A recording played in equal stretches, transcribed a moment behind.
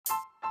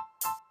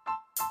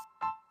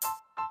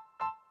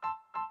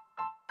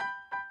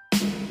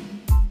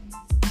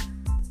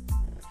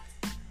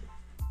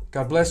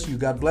God bless you.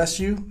 God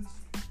bless you.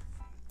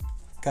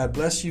 God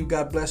bless you.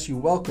 God bless you.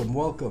 Welcome.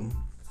 Welcome.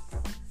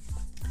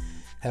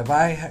 Have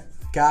I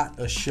got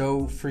a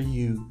show for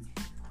you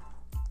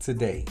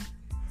today,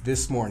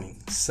 this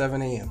morning,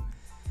 7 a.m.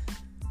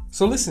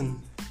 So listen,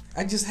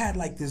 I just had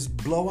like this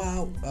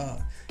blowout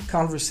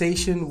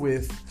conversation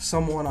with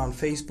someone on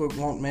Facebook,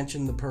 won't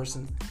mention the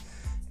person.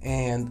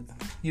 And,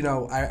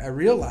 I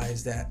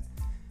realized that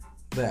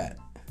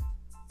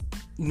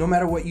no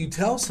matter what you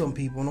tell some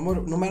people,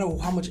 no matter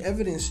how much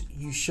evidence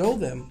you show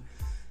them,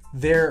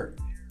 they're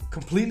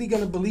completely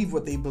going to believe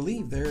what they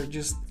believe. They're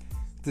just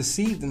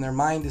deceived and their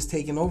mind is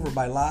taken over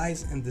by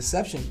lies and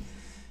deception.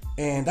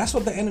 And that's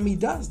what the enemy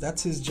does.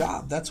 That's his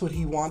job. That's what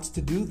he wants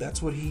to do.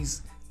 That's what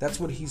he's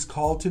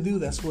called to do.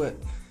 That's what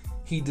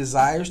he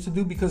desires to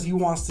do, because he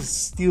wants to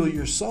steal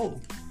your soul.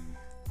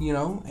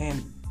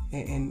 And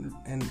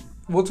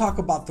we'll talk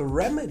about the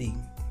remedy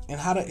and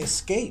how to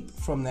escape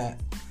from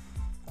that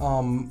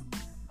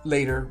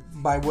later,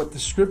 by what the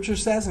scripture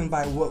says and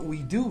by what we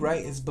do,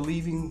 right? Is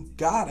believing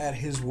God at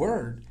his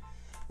word.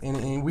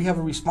 And we have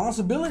a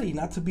responsibility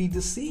not to be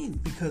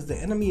deceived, because the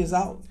enemy is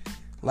out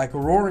like a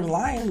roaring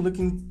lion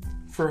looking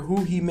for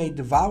who he may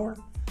devour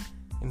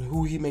and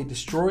who he may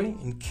destroy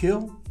and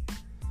kill.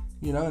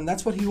 And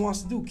that's what he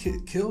wants to do.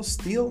 Kill,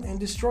 steal, and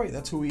destroy.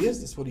 That's who he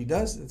is. That's what he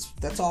does.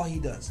 That's all he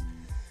does.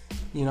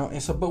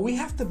 And so, but we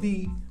have to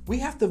be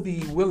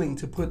willing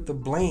to put the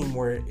blame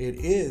where it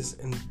is,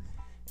 and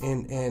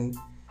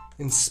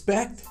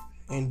inspect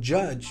and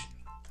judge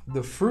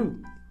the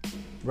fruit,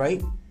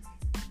 right?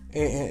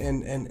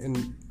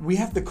 And we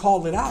have to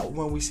call it out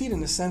when we see it, in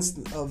the sense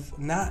of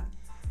not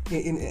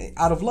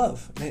out of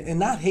love and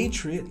not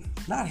hatred.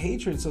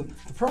 So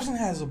the person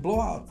has a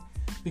blowout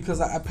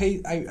because I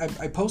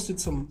posted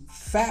some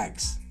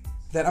facts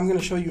that I'm going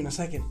to show you in a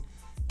second.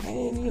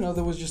 And,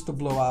 there was just a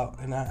blowout,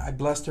 and I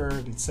blessed her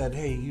and said,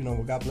 hey,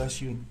 well, God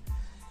bless you.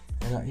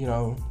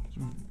 And,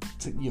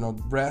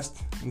 rest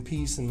in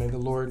peace, and may the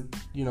Lord,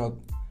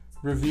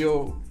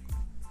 reveal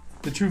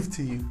the truth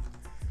to you.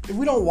 If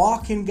we don't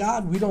walk in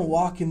God, we don't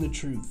walk in the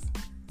truth.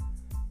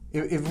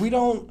 If we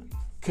don't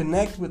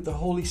connect with the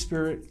Holy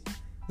Spirit,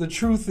 the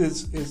truth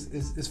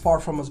is far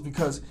from us,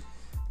 because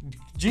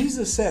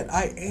Jesus said,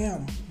 I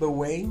am the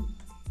way,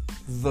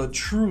 the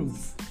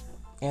truth,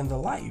 and the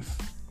life.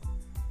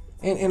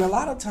 And a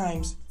lot of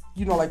times,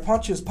 like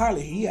Pontius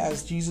Pilate, he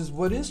asked Jesus,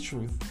 what is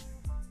truth?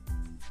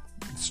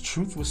 This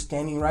truth was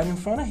standing right in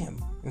front of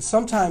him. And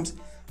sometimes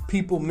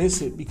people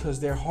miss it because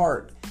their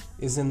heart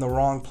is in the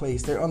wrong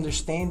place. Their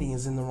understanding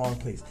is in the wrong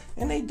place.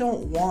 And they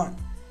don't want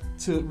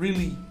to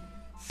really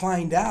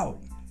find out.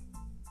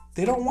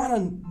 They don't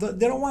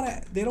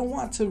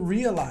want to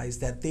realize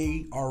that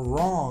they are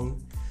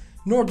wrong,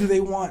 nor do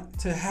they want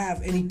to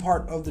have any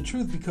part of the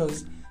truth,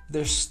 because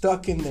they're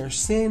stuck in their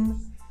sin.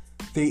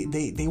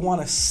 They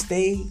want to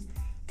stay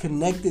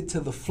connected to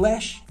the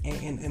flesh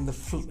and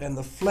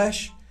the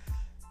flesh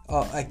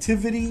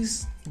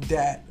activities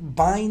that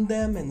bind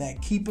them and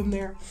that keep them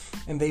there,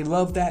 and they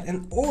love that,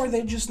 or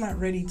they're just not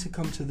ready to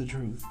come to the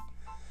truth.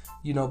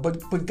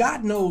 But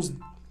God knows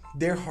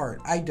their heart.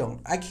 I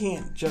don't. I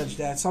can't judge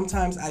that.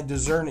 Sometimes I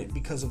discern it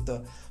because of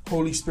the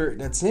Holy Spirit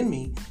that's in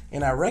me,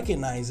 and I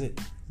recognize it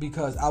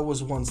because I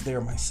was once there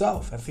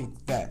myself. I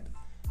think that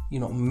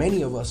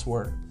many of us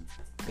were.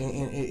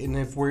 And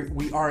if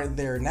we aren't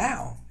there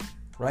now,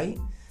 right?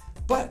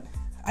 But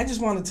I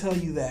just want to tell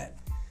you that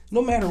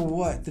no matter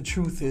what the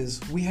truth is,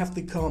 we have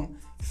to come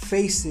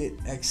face it,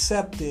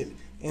 accept it,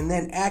 and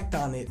then act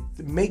on it,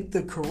 make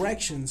the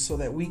corrections so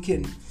that we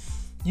can,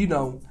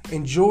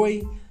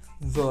 enjoy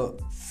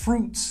the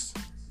fruits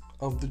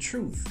of the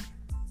truth,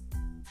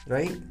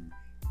 right?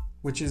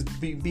 Which is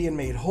being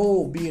made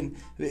whole,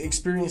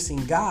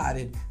 experiencing God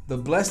and the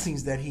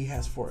blessings that he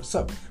has for us.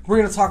 So we're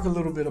going to talk a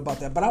little bit about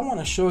that. But I want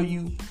to show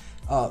you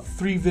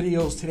 3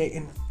 videos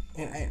today.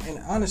 And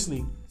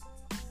honestly,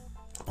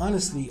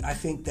 I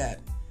think that,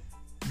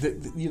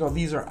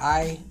 these are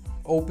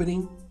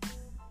eye-opening.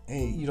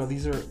 And,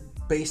 these are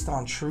based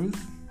on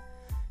truth.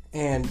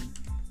 And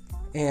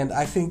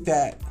I think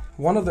that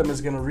one of them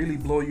is going to really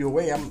blow you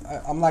away.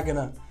 I'm not going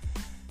to...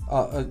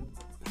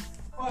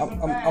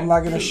 I'm not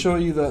going to show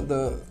you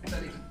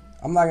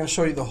I'm not going to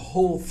show you the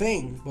whole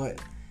thing,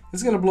 but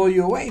it's going to blow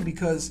you away,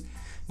 because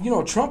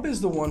Trump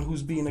is the one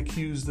who's being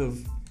accused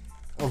of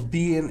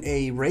being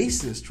a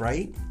racist,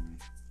 right?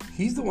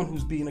 He's the one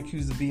who's being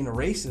accused of being a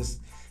racist,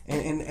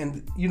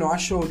 and I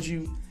showed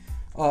you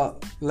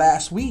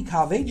last week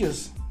how they're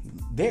just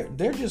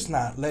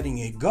not letting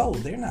it go.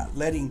 They're not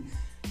letting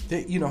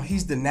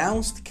he's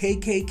denounced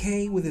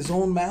KKK with his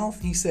own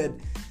mouth. He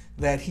said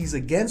that he's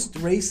against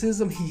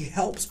racism. He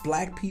helps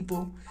black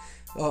people.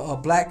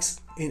 Blacks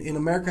in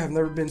America have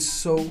never been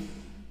so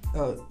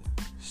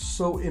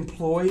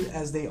employed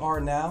as they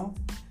are now.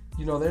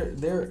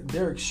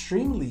 They're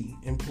extremely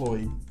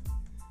employed.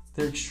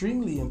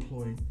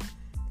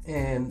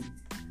 And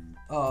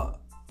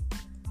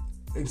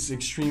it's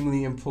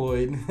extremely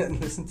employed.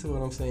 Listen to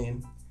what I'm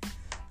saying.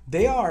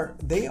 They are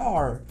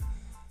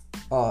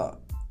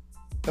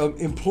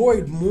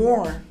employed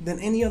more than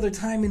any other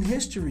time in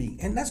history,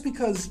 and that's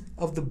because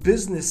of the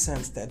business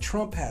sense that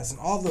Trump has, and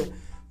all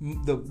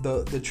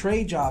the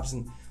trade jobs,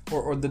 and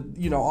or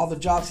the all the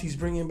jobs he's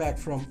bringing back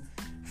from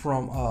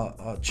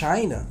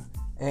China,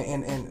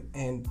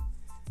 and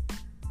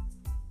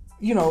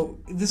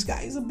this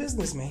guy is a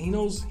businessman.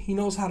 He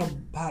knows how to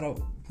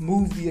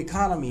move the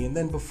economy. And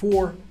then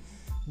before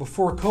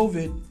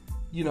COVID,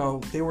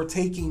 they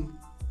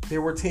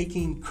were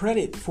taking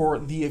credit for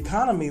the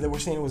economy. They were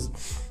saying it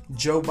was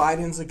Joe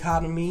Biden's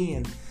economy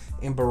and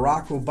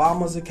Barack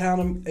Obama's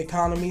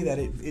economy, that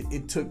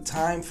it took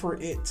time for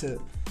it to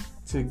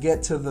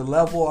get to the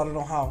level. I don't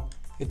know how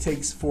it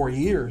takes 4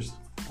 years,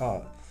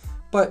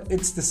 but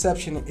it's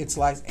deception, it's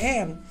lies,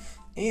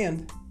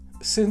 and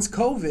since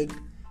COVID,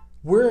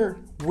 we're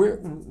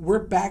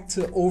back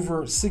to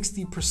over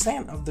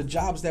 60% of the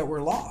jobs that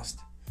were lost.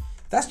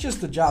 That's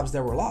just the jobs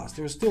that were lost.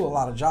 There's still a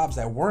lot of jobs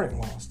that weren't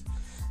lost.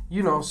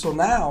 So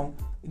now,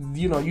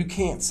 you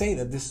can't say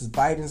that this is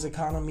Biden's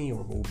economy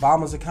or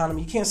Obama's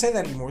economy. You can't say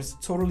that anymore. It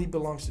totally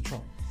belongs to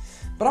Trump.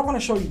 But I want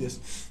to show you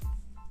this.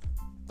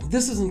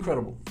 This is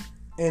incredible.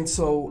 And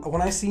so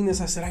when I seen this,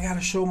 I said, I got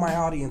to show my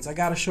audience. I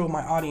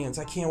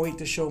can't wait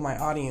to show my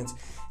audience.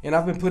 And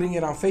I've been putting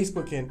it on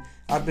Facebook, and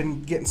I've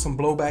been getting some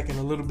blowback and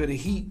a little bit of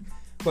heat.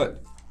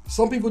 But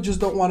some people just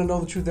don't want to know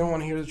the truth. They don't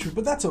want to hear the truth.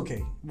 But that's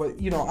okay. But,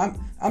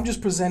 I'm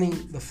just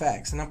presenting the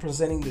facts, and I'm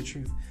presenting the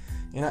truth.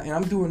 And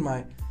I'm doing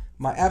my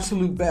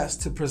absolute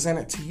best to present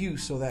it to you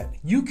so that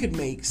you could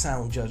make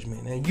sound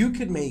judgment, and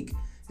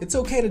it's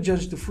okay to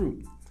judge the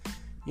fruit,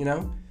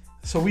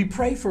 So we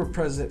pray for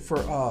President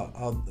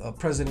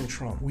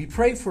Trump. We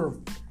pray for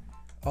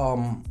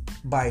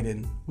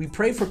Biden. We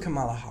pray for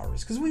Kamala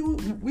Harris, because we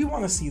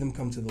want to see them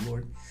come to the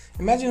Lord.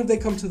 Imagine if they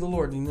come to the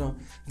Lord,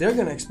 they're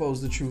going to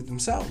expose the truth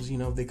themselves.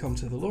 If they come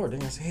to the Lord, they're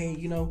going to say,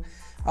 hey,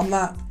 I'm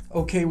not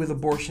okay with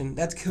abortion.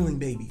 That's killing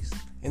babies.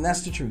 And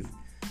that's the truth,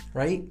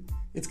 right?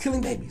 It's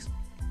killing babies.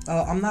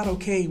 I'm not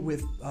okay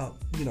with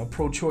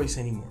pro-choice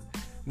anymore.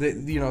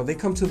 They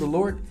come to the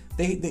Lord.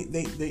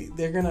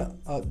 They're gonna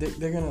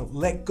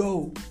let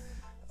go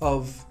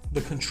of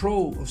the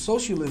control of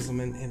socialism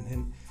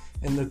and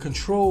the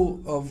control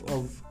of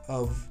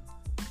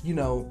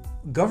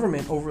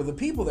government over the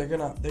people. They're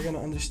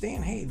gonna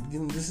understand. Hey,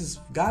 this is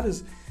God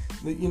is,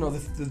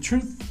 the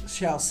truth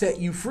shall set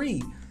you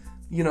free.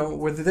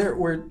 Where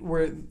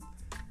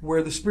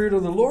the Spirit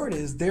of the Lord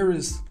is, there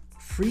is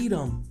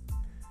freedom.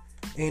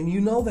 And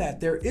that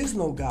there is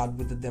no God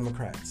with the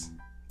Democrats.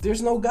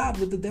 There's no God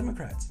with the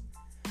Democrats.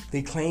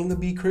 They claim to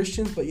be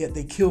Christians, but yet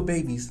they kill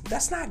babies.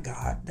 That's not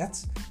God.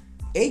 That's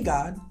a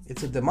God.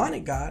 It's a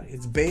demonic God.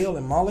 It's Baal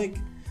and Moloch,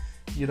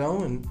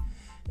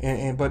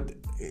 but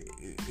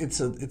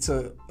it's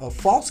a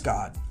false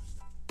God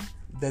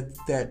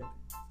that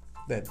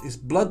is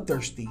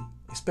bloodthirsty,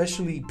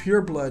 especially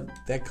pure blood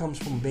that comes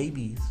from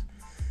babies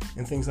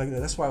and things like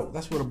that. That's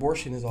what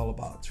abortion is all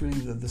about. It's really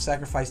the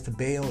sacrifice to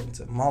Baal and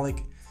to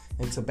Moloch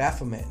and to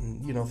Baphomet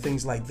and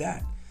things like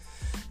that.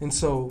 And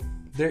so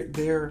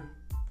they're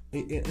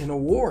in a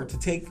war to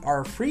take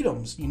our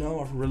freedoms,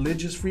 our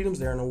religious freedoms.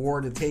 They're in a war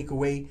to take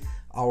away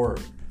our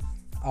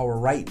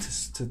right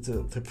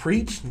to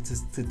preach and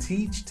to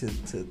teach, to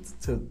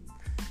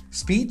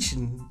speech,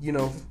 and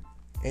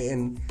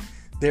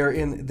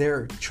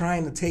they're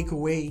trying to take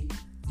away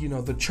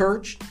the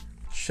church,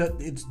 shut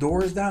its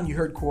doors down. You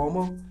heard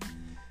Cuomo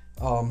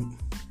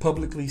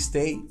publicly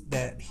state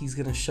that he's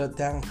going to shut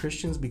down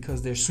Christians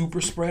because they're super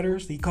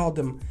spreaders. He called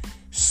them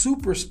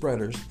super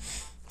spreaders.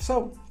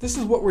 So this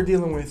is what we're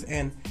dealing with,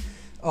 and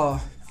I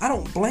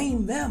don't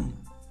blame them.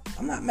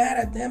 I'm not mad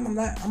at them.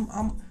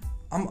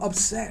 I'm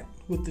upset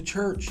with the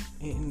church,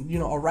 and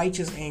a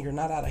righteous anger,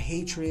 not out of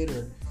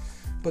hatred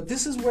but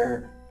this is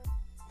where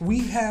we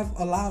have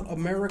allowed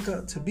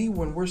America to be,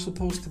 when we're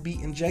supposed to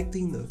be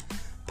injecting the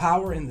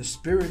power and the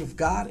Spirit of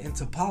God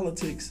into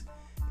politics,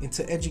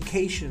 into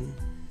education,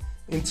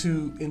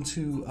 into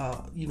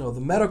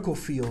the medical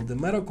field, the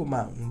medical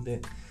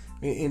mountain,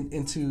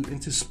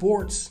 into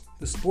sports,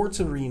 the sports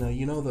arena,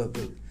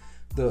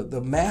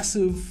 the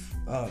massive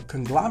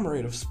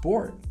conglomerate of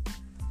sport.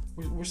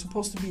 We're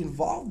supposed to be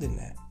involved in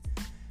that,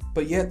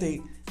 but yet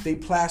they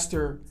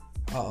plaster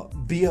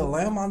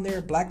BLM on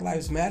there, Black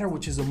Lives Matter,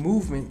 which is a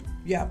movement.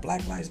 Yeah,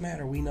 Black Lives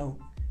Matter. We know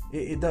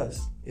it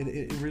does.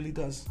 It really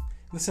does.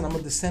 Listen, I'm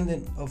a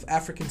descendant of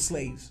African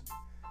slaves.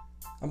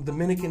 I'm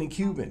Dominican and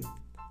Cuban.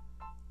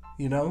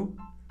 And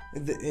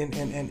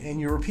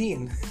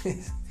European.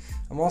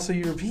 I'm also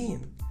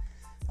European.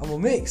 I'm a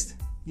mixed.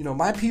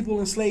 My people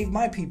enslaved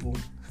my people,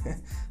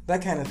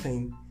 that kind of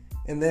thing.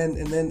 And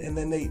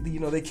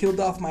then they killed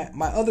off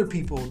my other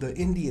people, the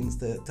Indians,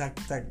 the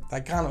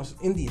Taicanos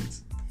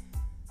Indians.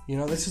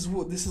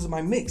 This is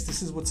my mix.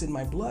 This is what's in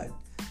my blood.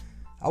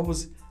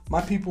 My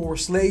people were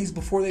slaves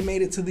before they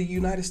made it to the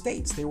United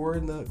States. They were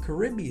in the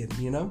Caribbean,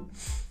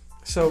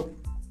 So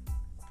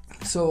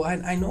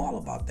I know all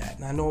about that,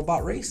 and I know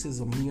about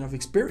racism. I've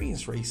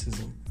experienced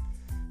racism.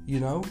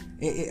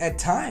 At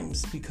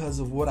times, because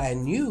of what I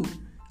knew,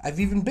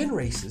 I've even been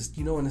racist.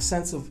 In the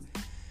sense of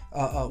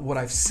what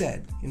I've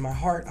said. In my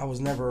heart, I was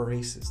never a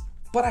racist.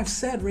 But I've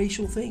said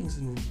racial things,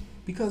 and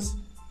because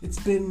it's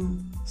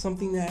been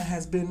something that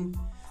has been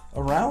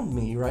around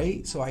me,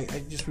 right? So I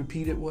just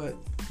repeated what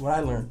I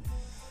learned.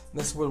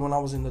 That's when I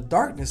was in the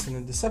darkness and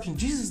the deception.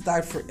 Jesus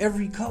died for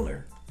every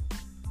color.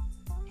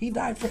 He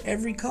died for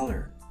every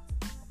color.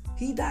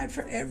 He died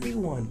for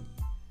everyone.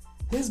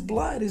 His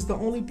blood is the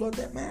only blood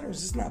that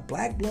matters. It's not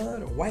black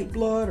blood or white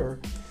blood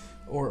or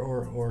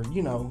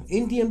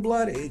Indian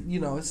blood.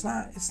 It's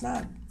not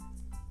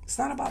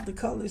about the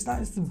color. It's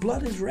the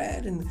blood is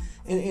red, and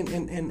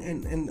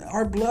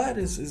our blood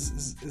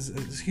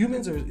is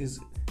humans is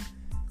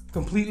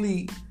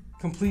completely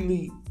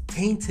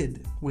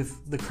tainted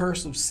with the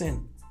curse of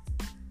sin.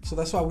 So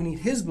that's why we need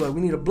his blood.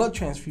 We need a blood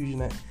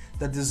transfusion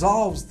that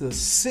dissolves the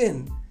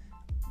sin,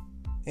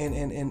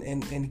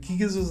 and he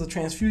gives us a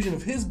transfusion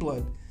of his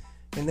blood,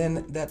 and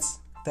then that's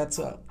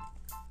a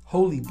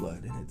holy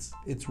blood, and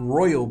it's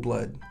royal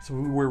blood. So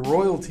we're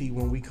royalty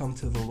when we come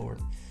to the Lord.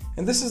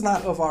 And this is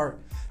not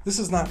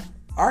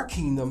our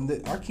kingdom.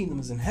 Our kingdom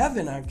is in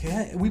heaven.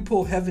 We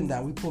pull heaven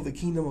down. We pull the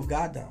kingdom of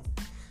God down,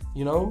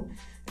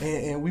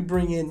 and we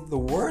bring in the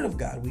word of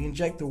God. We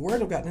inject the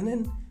word of God, and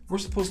then we're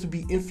supposed to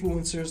be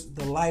influencers,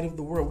 the light of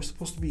the world. We're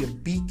supposed to be a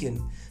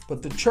beacon.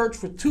 But the church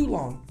for too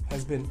long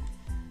has been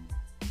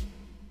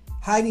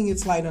hiding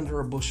its light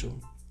under a bushel.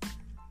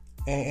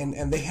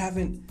 And they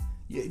haven't,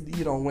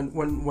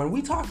 when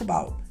we talk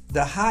about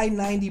the high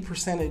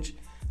 90%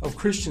 of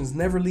Christians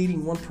never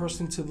leading one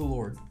person to the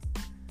Lord,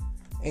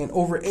 and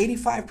over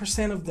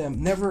 85% of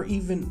them never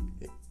even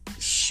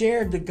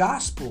shared the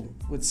gospel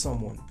with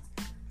someone,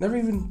 never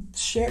even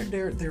shared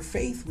their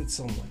faith with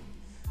someone,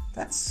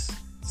 that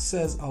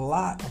says a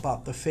lot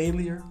about the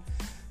failure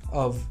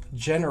of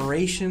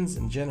generations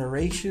and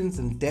generations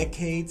and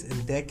decades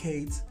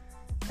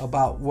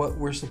about what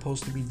we're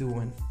supposed to be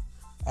doing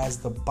as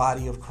the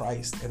body of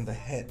Christ and the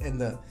head and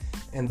the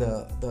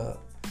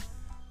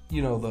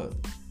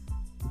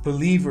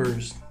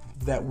believers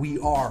that we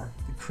are,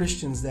 the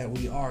Christians that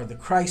we are, the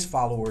Christ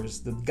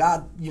followers, the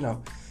God,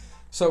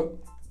 So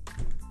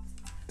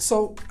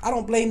I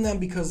don't blame them,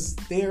 because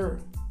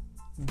they're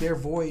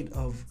void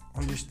of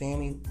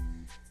understanding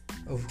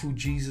of who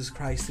Jesus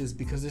Christ is,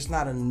 because there's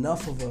not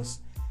enough of us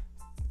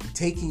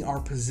taking our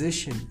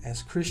position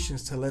as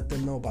Christians to let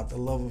them know about the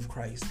love of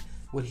Christ,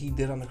 what he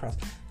did on the cross.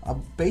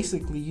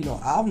 Basically,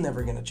 I'm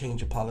never going to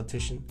change a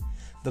politician.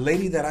 The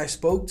lady that I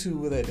spoke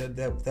to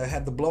that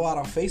had the blowout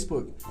on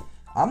Facebook,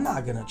 I'm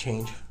not going to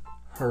change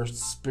her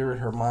spirit,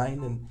 her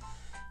mind. And,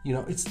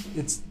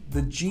 it's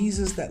the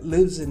Jesus that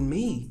lives in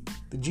me,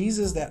 the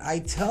Jesus that I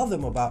tell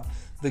them about,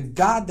 the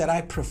God that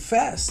I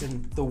profess,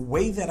 and the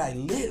way that I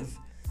live,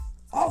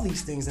 all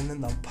these things. And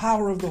then the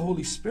power of the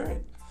Holy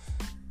Spirit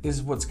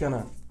is what's going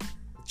to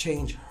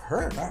change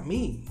her, not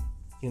me.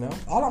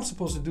 All I'm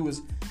supposed to do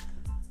is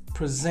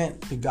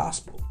present the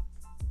gospel.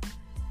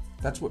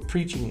 That's what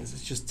preaching is.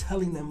 It's just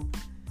telling them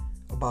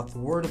about the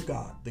word of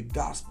God, the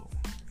gospel.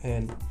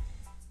 And,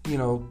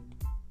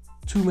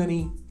 too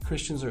many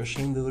Christians are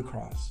ashamed of the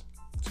cross.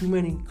 Too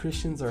many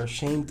Christians are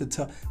ashamed to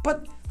tell.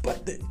 But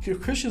the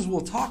Christians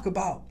will talk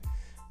about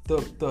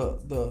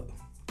the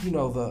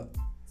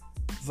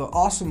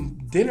awesome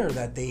dinner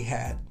that they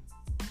had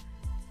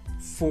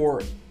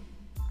for,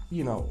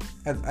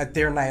 at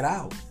their night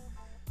out.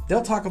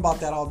 They'll talk about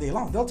that all day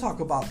long. They'll talk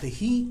about the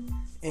Heat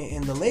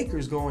and the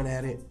Lakers going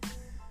at it.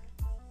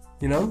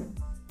 They'll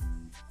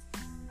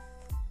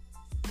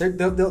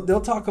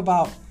talk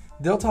about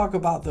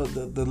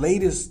the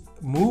latest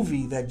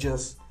movie that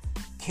just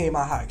came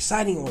out, how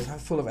exciting it was, how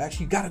full of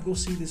action. You got to go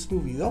see this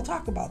movie. They'll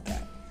talk about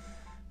that.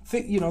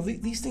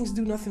 These things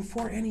do nothing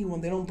for anyone.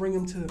 They don't bring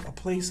them to a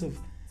place of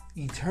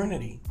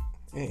eternity,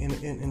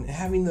 and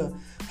having the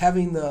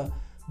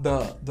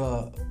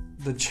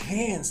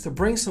chance to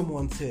bring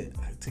someone to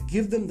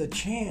give them the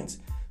chance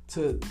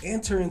to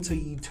enter into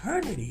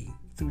eternity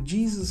through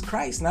Jesus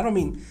Christ. And I don't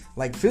mean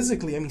like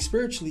physically, I mean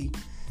spiritually.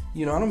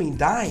 I don't mean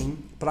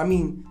dying, but I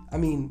mean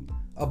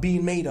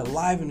being made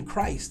alive in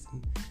Christ,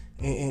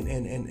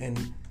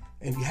 and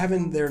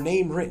having their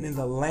name written in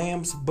the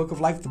Lamb's book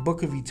of life, the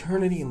book of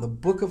eternity, and the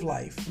book of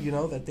life,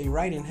 that they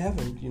write in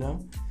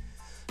heaven.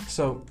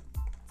 So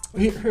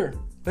here,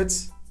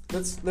 let's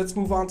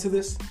move on to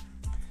this.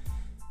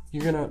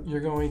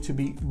 You're going to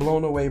be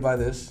blown away by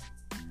this.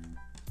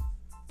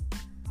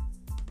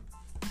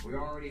 We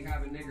already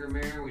have a nigger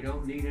mayor. We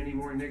don't need any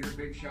more nigger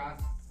big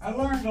shots. I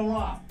learned a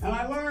lot, and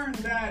I learned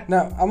that.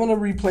 Now I'm gonna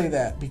replay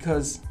that,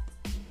 because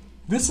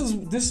this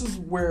is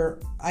where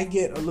I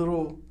get a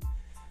little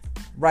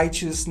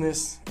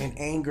righteousness and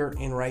anger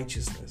in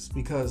righteousness.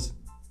 Because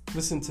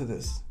listen to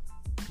this.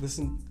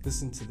 Listen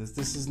to this.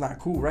 This is not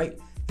cool, right?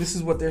 This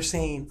is what they're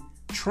saying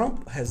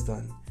Trump has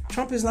done.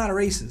 Trump is not a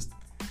racist.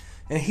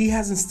 And he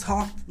hasn't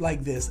talked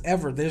like this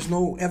ever. There's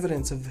no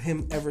evidence of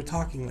him ever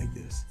talking like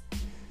this,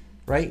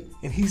 right?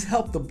 And he's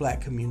helped the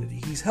black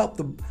community. He's helped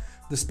the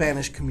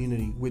Spanish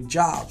community with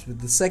jobs,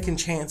 with the Second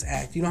Chance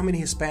Act. You know how many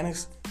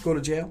Hispanics go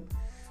to jail?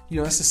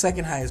 That's the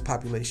second highest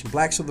population.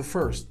 Blacks are the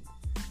first,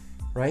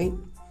 right?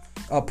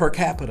 per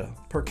capita.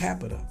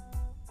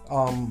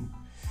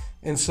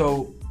 And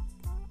so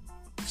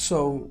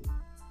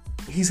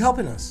he's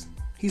helping us.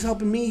 He's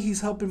helping me.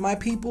 He's helping my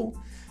people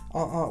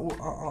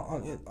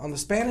on the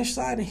Spanish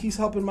side, and he's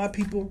helping my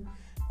people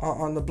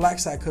on the black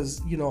side,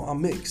 because, you know,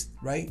 I'm mixed,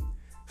 right?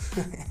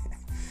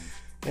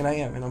 And I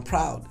am, and I'm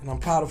proud. And I'm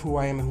proud of who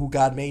I am and who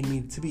God made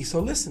me to be. So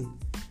listen,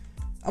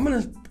 I'm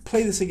going to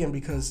play this again,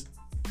 because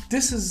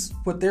this is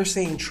what they're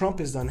saying Trump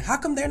has done. How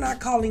come they're not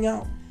calling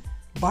out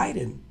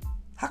Biden?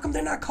 How come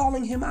they're not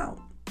calling him out?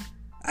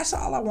 That's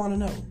all I want to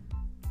know.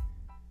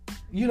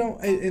 You know,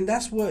 and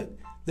that's what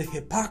the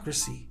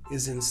hypocrisy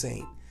is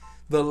insane.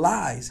 The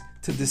lies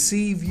to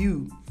deceive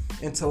you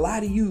and to lie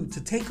to you, to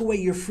take away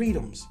your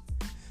freedoms,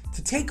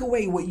 to take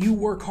away what you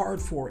work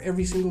hard for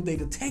every single day,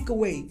 to take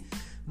away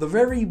the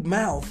very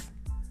mouth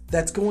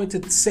that's going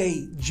to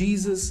say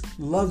Jesus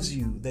loves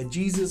you, that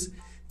Jesus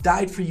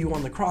died for you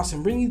on the cross,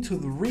 and bring you to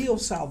the real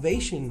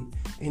salvation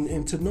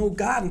and to know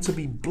God and to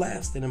be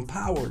blessed and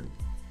empowered.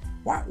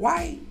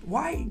 Why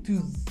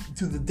do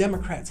the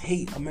Democrats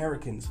hate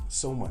Americans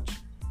so much?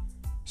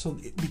 So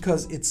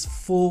because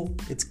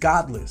it's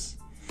godless.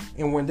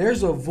 And when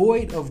there's a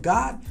void of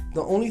God,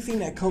 the only thing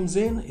that comes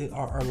in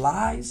are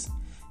lies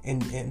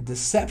and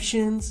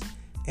deceptions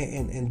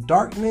and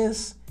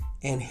darkness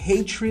and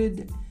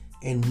hatred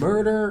and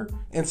murder.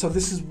 And so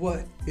this is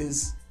what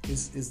has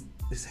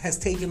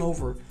taken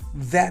over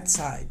that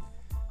side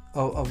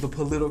of the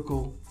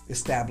political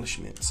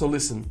establishment. So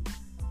listen,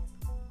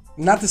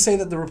 not to say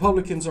that the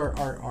Republicans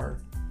are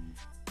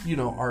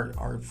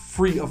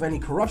free of any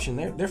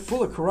corruption. They're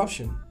full of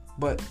corruption,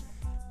 but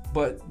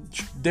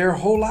they're a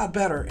whole lot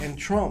better. And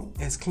Trump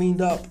has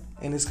cleaned up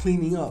and is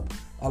cleaning up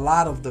a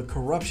lot of the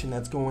corruption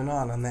that's going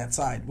on that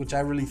side, which I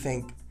really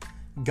thank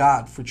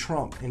God for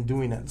Trump in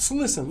doing that. So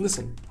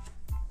listen.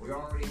 We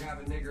already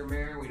have a nigger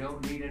mayor. We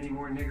don't need any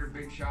more nigger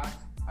big shots.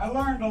 I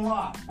learned a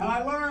lot. And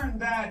I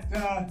learned that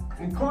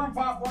and Corn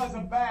Pop was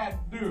a bad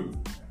dude.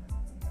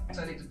 I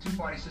think the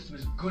two-party system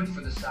is good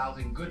for the South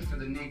and good for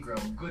the Negro,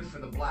 good for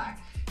the black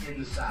in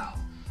the South.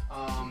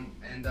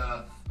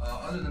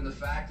 Other than the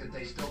fact that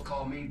they still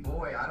call me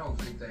boy, I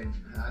think they've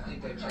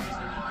changed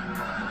their mind.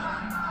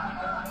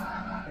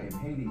 If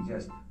Haiti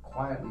just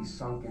quietly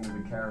sunk into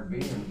the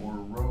Caribbean or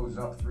rose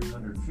up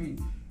 300 feet,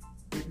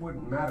 it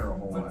wouldn't matter a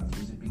whole lot.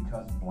 Is it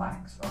because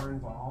blacks are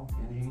involved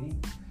in Haiti?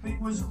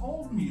 It was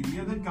old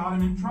media that got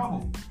him in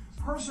trouble.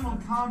 Personal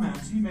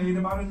comments he made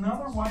about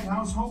another White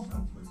House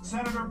hopeful,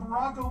 Senator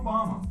Barack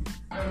Obama.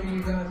 I mean,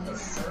 you got the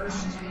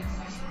first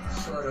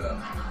sort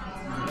of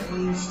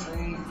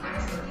mainstream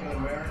African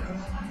American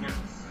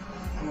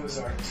who was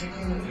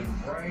articulate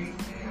and bright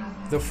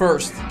and the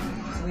first.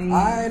 clean.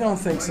 I don't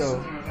think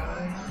so.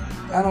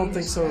 I don't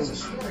think so.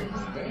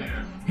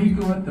 He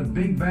could let the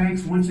big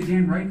banks once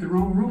again write their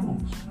own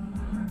rules.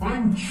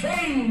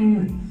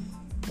 Unchain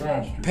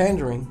Wall Street.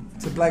 Pandering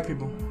to black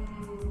people.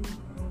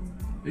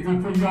 They're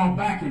going to put you all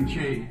back in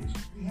chains.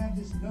 We have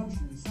this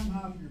notion that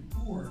somehow if you're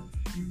poor,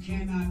 you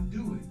cannot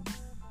do it.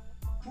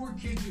 Poor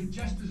kids are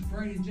just as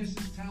bright and just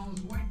as talented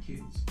as white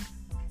kids.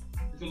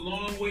 It's a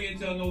long way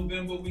until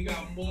November. We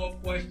got more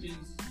questions.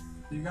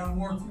 You got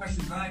more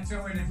questions, but I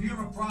tell you, if you have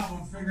a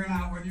problem figuring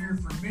out whether you're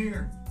for me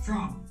or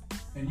Trump,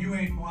 and you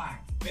ain't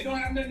black. They don't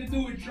have nothing to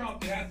do with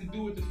Trump. They have to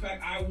do with the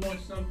fact I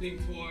want something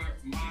for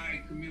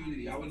my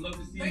community. I would love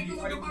to see Take a you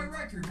look fight. at my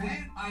record,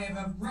 man. I have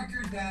a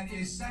record that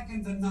is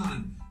second to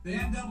none. The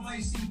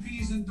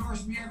NAACP's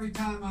endorsed me every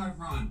time I've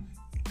run.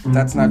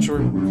 That's not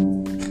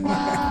true.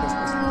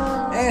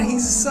 And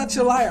he's such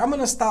a liar. I'm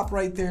gonna stop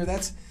right there.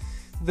 That's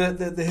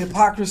the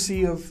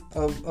hypocrisy of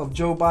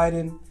Joe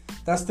Biden.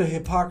 That's the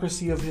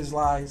hypocrisy of his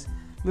lies.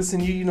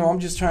 Listen, you know, I'm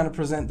just trying to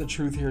present the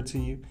truth here to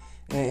you.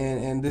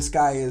 And this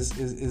guy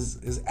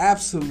is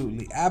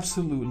absolutely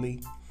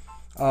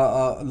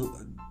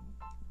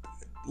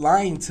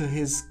lying to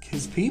his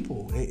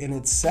people, and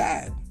it's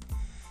sad.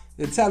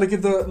 It's sad. Look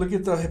at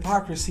the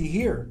hypocrisy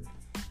here.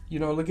 You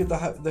know, look at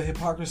the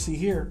hypocrisy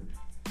here.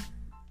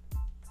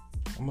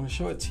 I'm gonna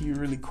show it to you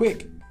really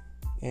quick,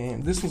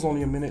 and this was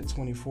only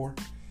 1:24,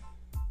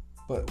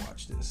 but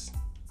watch this.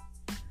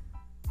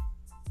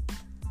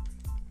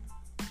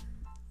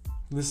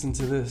 Listen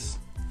to this.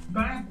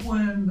 Back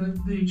when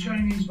the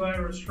Chinese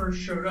virus first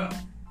showed up,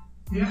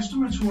 the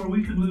estimates were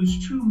we could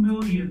lose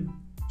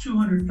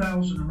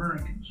 2,200,000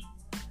 Americans.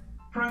 The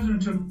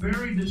president took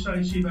very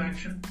decisive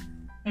action,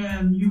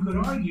 and you could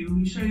argue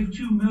he saved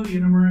 2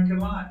 million American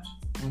lives.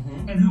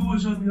 Mm-hmm. And who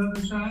was on the other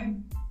side?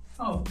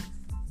 Oh,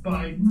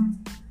 Biden,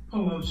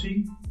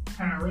 Pelosi,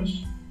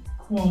 Harris,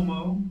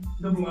 Cuomo,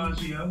 de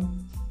Blasio. I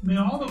mean,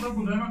 all the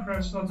liberal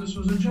Democrats thought this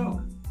was a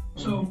joke.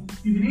 So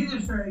you can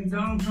either say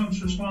Donald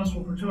Trump's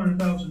responsible for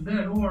 200,000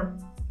 dead, or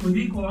with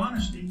equal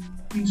honesty, you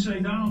can say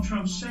Donald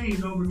Trump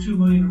saved over 2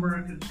 million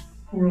Americans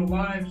who are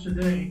alive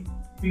today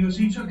because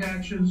he took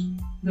actions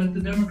that the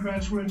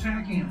Democrats were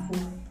attacking him for.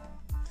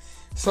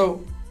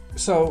 So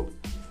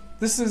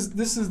this is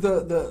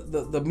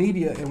the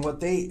media and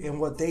what they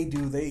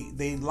do.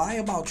 They lie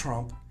about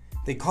Trump.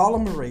 They call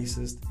him a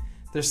racist.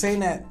 They're saying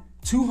that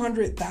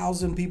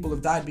 200,000 people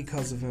have died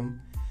because of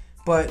him,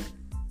 but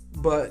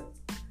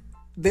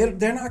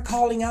they're not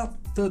calling out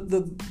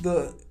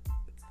the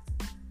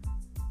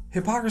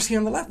hypocrisy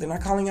on the left. They're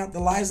not calling out the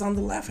lies on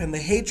the left and the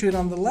hatred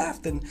on the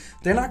left, and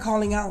they're not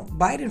calling out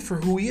Biden for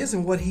who he is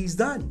and what he's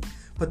done.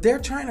 But they're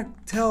trying to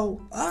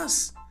tell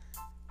us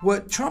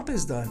what Trump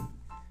has done.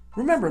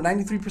 Remember,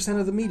 93%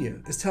 of the media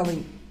is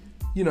telling,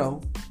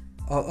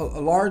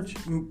 a large,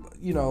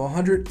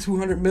 100,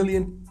 200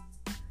 million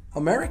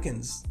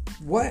Americans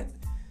what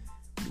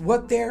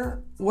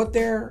their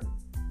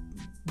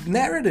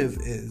narrative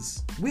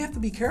is. We have to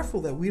be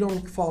careful that we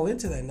don't fall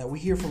into that, and that we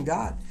hear from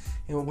God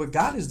and what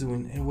God is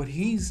doing and what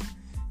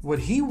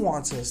He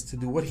wants us to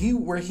do,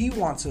 where He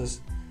wants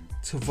us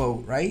to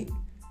vote, right?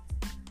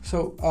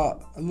 So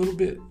a little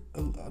bit,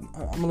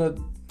 I'm gonna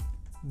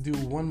do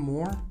one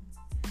more,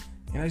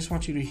 and I just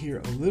want you to hear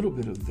a little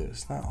bit of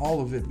this, not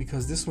all of it,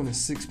 because this one is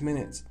 6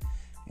 minutes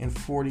and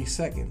 40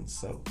 seconds.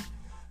 So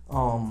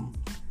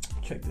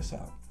check this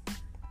out.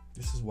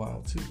 This is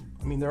wild too.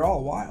 I mean, they're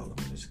all wild.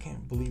 I just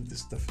can't believe this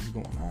stuff is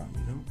going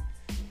on,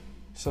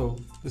 So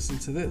listen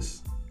to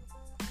this.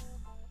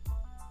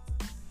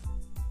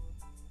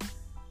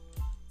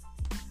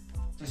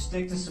 Just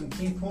stick to some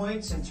key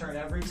points and turn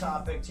every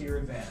topic to your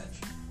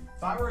advantage.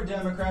 If I were a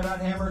Democrat,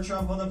 I'd hammer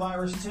Trump on the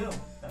virus too.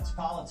 That's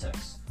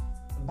politics.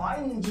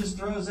 Biden just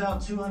throws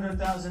out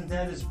 200,000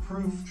 dead as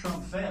proof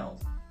Trump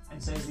failed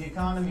and says the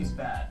economy's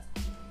bad.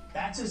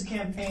 That's his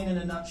campaign in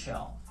a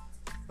nutshell.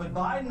 But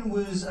Biden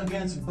was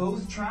against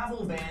both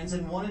travel bans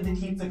and wanted to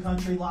keep the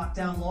country locked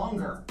down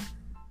longer.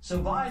 So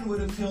Biden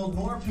would have killed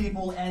more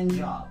people and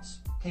jobs.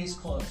 Case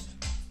closed.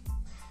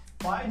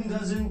 Biden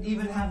doesn't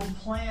even have a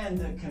plan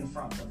to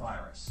confront the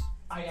virus.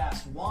 I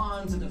asked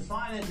Juan to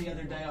define it the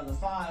other day on The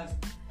Five,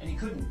 and he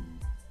couldn't.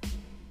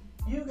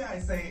 You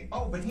guys say,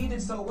 oh, but he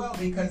did so well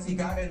because he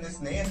got in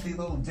this nasty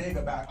little dig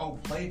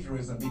about,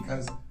 plagiarism,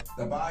 because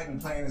the Biden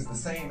plan is the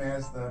same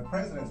as the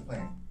president's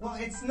plan. Well,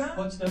 it's not.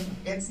 What's different?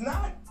 It's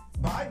not.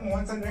 Biden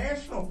wants a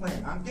national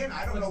plan. I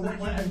don't know what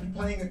you've been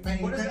paying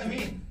attention. What does that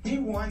mean? He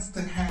wants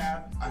to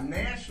have a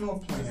national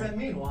plan. What does that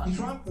mean, Juan?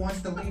 Trump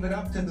wants to leave it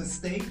up to the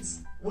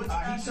states. What's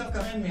national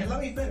plan mean?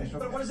 Let me finish.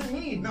 But what does it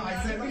mean? No,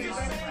 I said you're just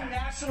saying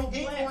national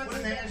plan. He wants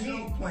a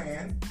national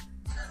plan.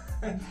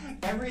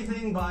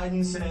 Everything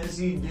Biden says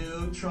he'd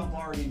do, Trump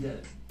already did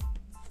it.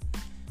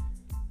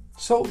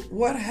 So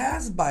what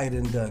has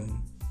Biden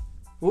done?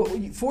 Well,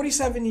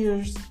 47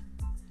 years.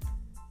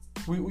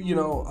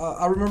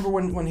 I remember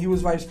when he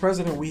was vice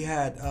president, we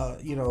had,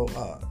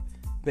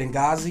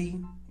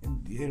 Benghazi,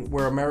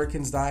 where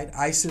Americans died.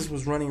 ISIS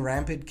was running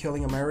rampant,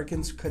 killing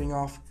Americans, cutting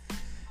off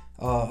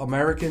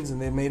Americans, and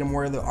they made them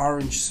wear the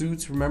orange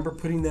suits. Remember,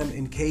 putting them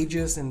in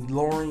cages and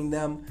lowering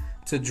them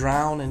to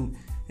drown and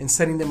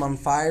setting them on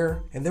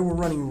fire, and they were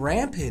running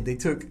rampant. They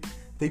took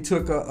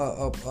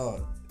a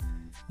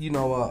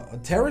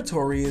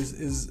territory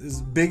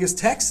as big as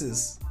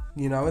Texas,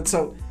 and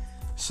so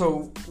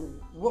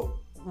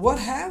what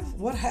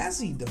has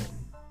he done?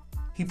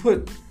 He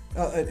put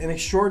an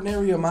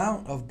extraordinary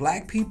amount of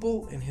black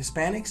people and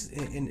Hispanics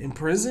in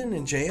prison,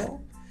 in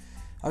jail.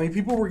 I mean,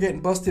 people were getting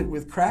busted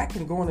with crack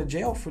and going to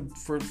jail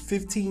for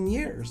 15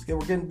 years. They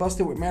were getting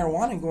busted with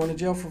marijuana and going to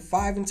jail for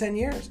 5 and 10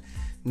 years.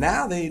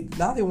 Now they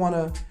want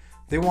to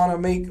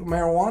make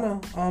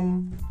marijuana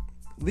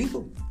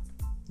legal,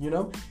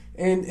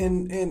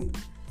 and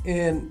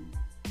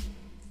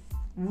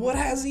what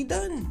has he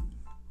done?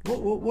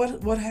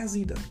 What has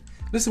he done?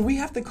 Listen, we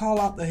have to call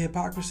out the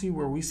hypocrisy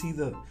where we see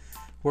the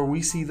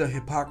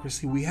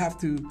hypocrisy. We have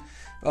to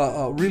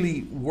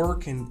really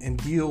work and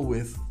deal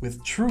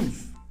with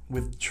truth.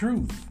 With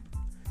truth,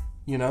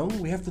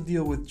 we have to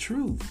deal with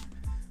truth,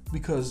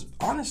 because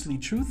honestly,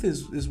 truth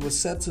is what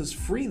sets us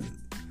free.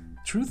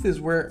 Truth is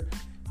where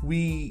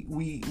we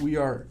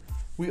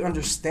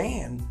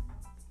understand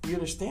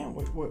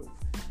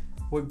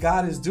what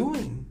God is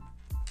doing,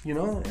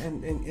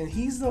 and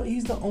He's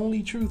the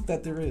only truth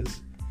that there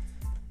is.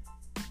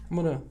 I'm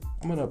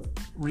gonna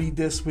read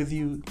this with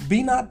you.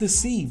 Be not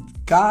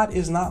deceived. God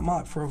is not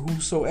mocked. For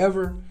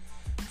whatsoever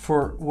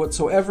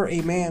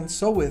a man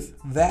soweth,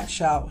 that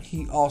shall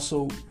he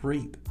also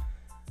reap.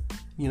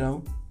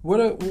 What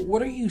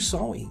are you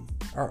sowing?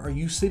 Are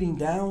you sitting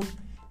down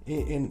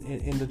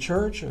in the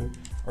church, or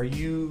are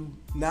you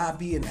not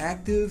being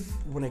active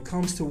when it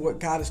comes to what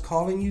God is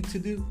calling you to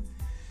do?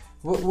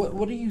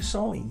 What are you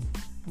sowing?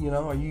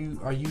 Are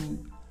you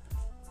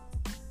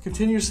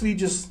continuously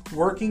just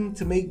working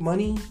to make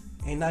money,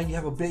 and now you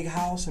have a big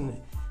house, and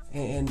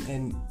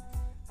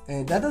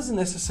that doesn't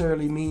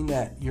necessarily mean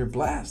that you're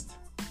blessed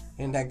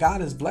and that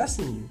God is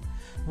blessing you.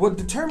 What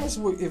determines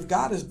if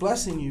God is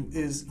blessing you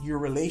is your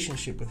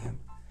relationship with Him.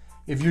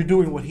 If you're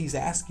doing what He's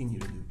asking you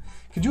to do.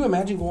 Could you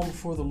imagine going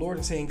before the Lord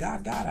and saying,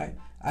 God, I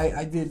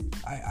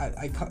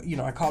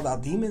called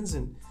out demons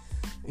in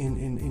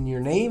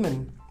your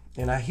name,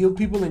 and I healed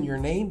people in your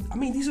name. I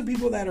mean, these are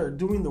people that are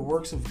doing the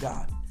works of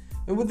God.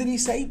 And what did He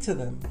say to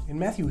them? In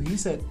Matthew, He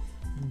said,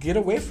 get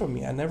away from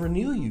me. I never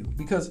knew you.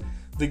 Because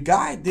the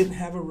guy didn't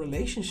have a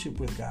relationship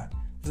with God.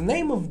 The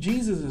name of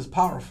Jesus is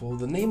powerful.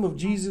 The name of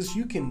Jesus,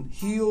 you can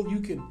heal,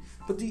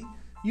 but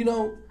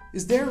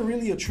is there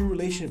really a true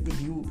relationship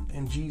with you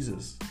and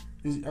Jesus?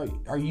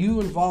 Are you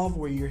involved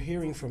where you're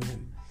hearing from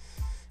him?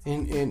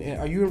 And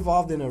are you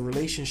involved in a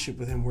relationship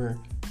with him where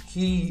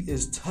he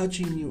is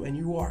touching you and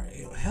you are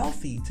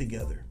healthy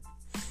together?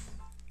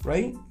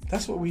 Right?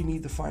 That's what we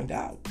need to find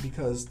out,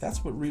 because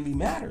that's what really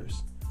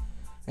matters.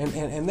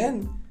 And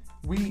then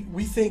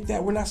we think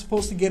that we're not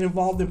supposed to get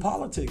involved in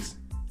politics.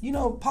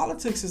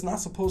 Politics is not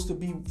supposed to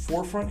be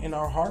forefront in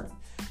our heart.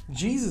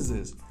 Jesus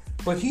is.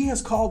 But he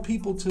has called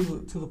people to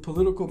the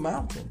political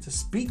mountain, to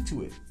speak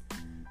to it,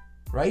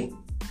 right?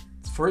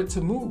 For it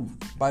to move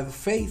by the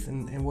faith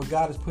and what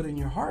God has put in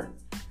your heart.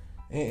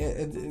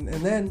 And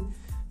then,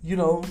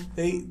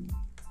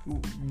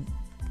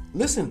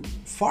 listen,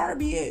 far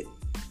be it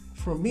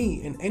from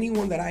me and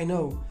anyone that I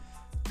know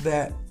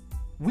that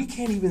we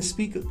can't even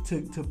speak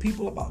to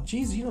people about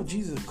Jesus.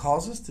 Jesus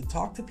calls us to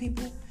talk to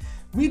people.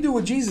 We do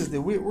what Jesus did.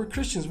 We're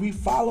Christians. We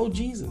follow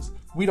Jesus.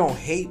 We don't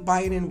hate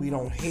Biden. We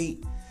don't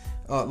hate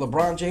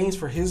LeBron James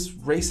for his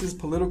racist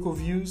political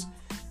views.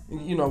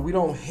 We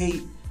don't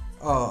hate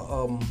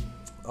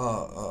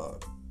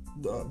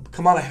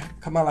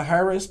Kamala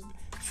Harris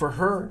for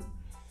her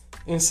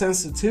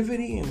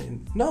insensitivity.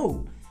 And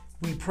no,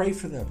 we pray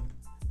for them,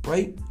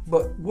 right?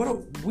 But what are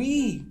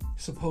we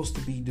supposed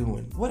to be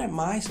doing? What am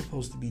I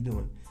supposed to be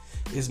doing?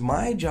 Is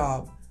my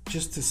job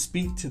just to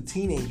speak to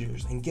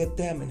teenagers and get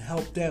them and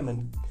help them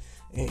and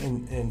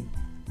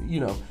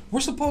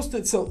we're supposed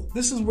to. So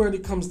this is where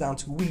it comes down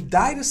to. We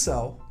die to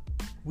self.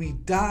 We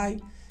die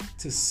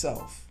to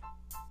self.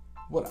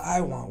 What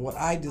I want, what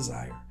I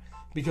desire,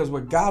 because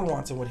what God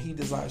wants and what he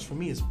desires for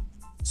me is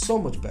so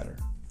much better.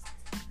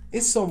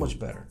 It's so much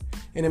better.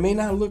 And it may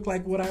not look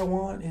like what I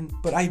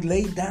want, but I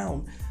laid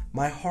down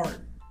my heart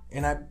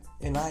and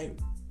I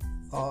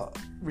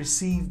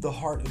received the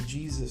heart of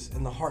Jesus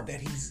and the heart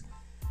that he's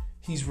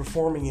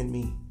reforming in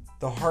me,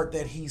 the heart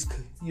that he's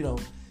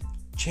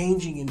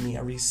changing in me.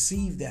 I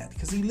receive that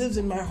because he lives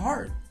in my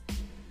heart.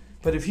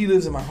 But if he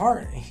lives in my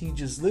heart and he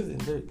just lives in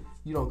there,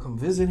 you don't come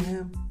visit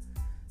him,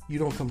 you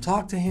don't come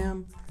talk to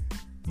him,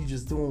 you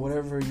just doing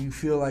whatever you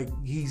feel like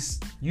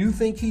you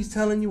think he's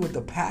telling you, what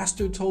the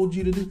pastor told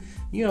you to do.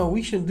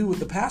 We shouldn't do what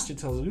the pastor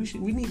tells us.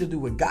 We need to do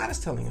what God is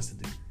telling us to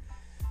do.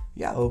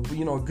 Yeah, a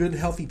good,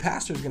 healthy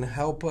pastor is going to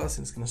help us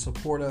and it's going to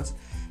support us.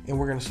 And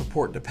we're going to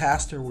support the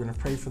pastor. We're going to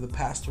pray for the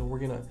pastor. We're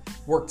going to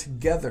work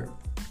together.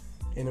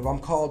 And if I'm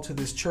called to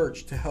this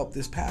church to help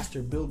this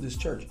pastor build this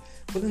church,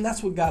 well, then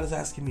that's what God is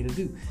asking me to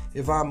do.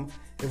 If I'm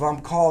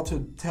called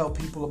to tell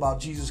people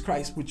about Jesus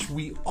Christ, which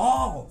we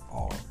all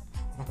are.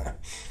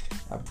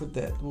 I put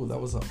that. Ooh, that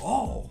was an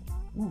all.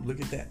 Ooh,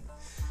 look at that.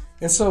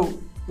 And so,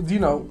 we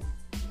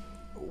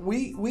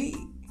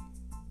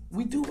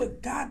do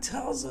what God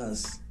tells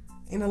us.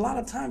 And a lot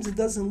of times it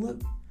doesn't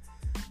look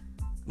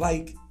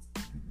like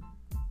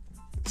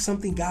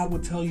something God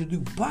would tell you to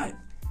do, but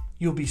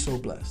you'll be so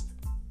blessed.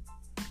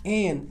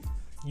 And,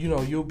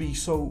 you'll be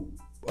so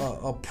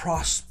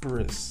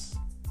prosperous,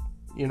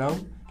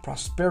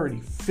 prosperity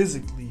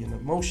physically and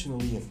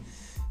emotionally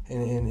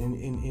and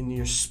in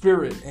your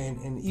spirit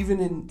and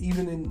even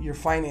in your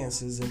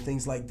finances and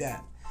things like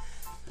that.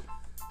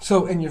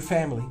 So, and your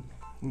family.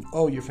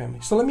 Oh, your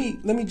family. So let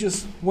me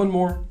just one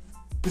more.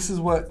 This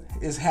is what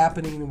is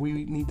happening and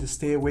we need to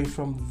stay away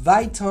from.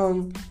 Thy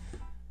tongue,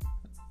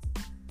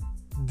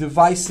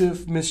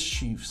 divisive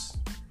mischiefs,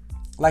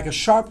 like a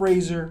sharp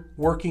razor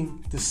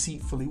working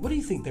deceitfully. What do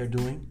you think they're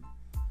doing?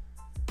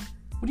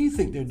 What do you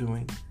think they're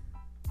doing?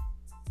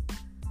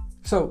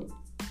 So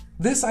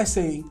this I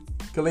say,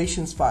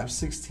 Galatians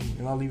 5:16,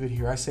 and I'll leave it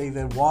here. I say,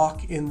 then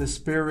walk in the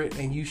spirit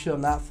and you shall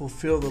not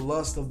fulfill the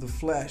lust of the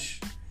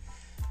flesh.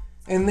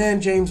 And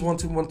then James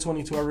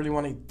 1:22, I really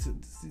want to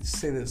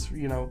say this,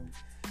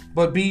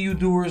 but be you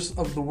doers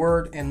of the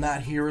word and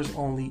not hearers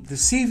only,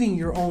 deceiving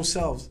your own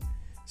selves.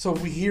 So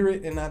if we hear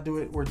it and not do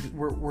it,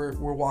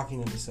 we're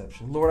walking in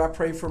deception. Lord, I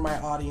pray for my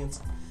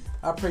audience.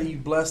 I pray you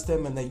bless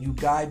them and that you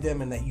guide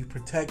them and that you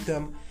protect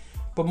them.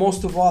 But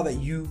most of all, that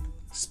you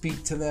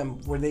speak to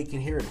them where they can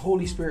hear it.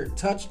 Holy Spirit,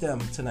 touch them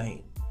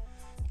tonight.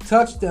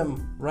 Touch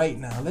them right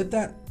now. Let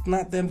that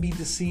not them be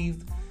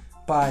deceived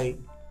by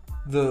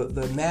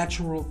the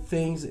natural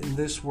things in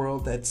this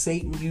world that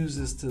Satan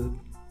uses to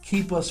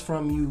keep us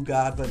from you,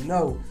 God. But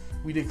no,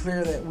 we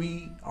declare that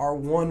we are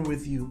one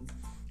with you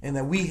and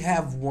that we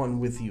have one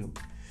with you.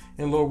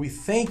 And Lord, we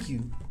thank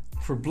you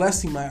for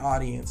blessing my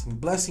audience and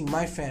blessing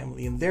my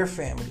family and their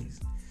families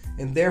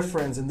and their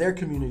friends and their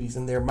communities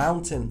and their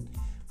mountain.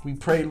 We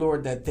pray,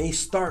 Lord, that they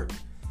start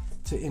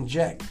to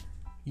inject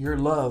your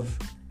love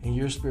and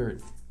your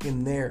spirit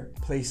in their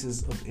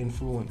places of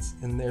influence,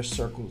 in their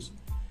circles.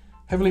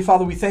 Heavenly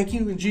Father, we thank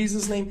you in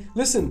Jesus' name.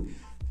 Listen,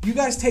 you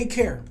guys take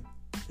care.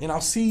 And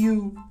I'll see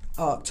you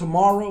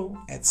tomorrow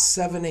at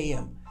 7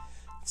 a.m.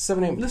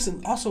 7 a.m.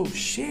 Listen, also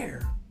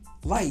share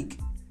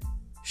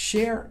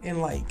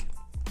and like.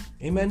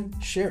 Amen.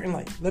 Share and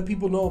like. Let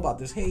people know about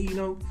this. Hey,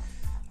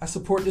 I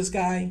support this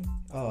guy.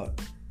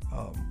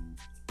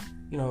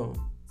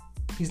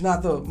 He's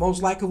not the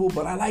most likable,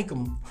 but I like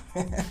him.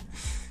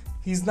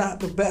 He's not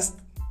the best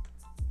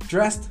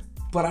dressed,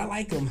 but I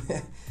like him.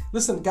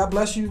 Listen, God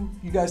bless you.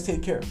 You guys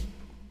take care.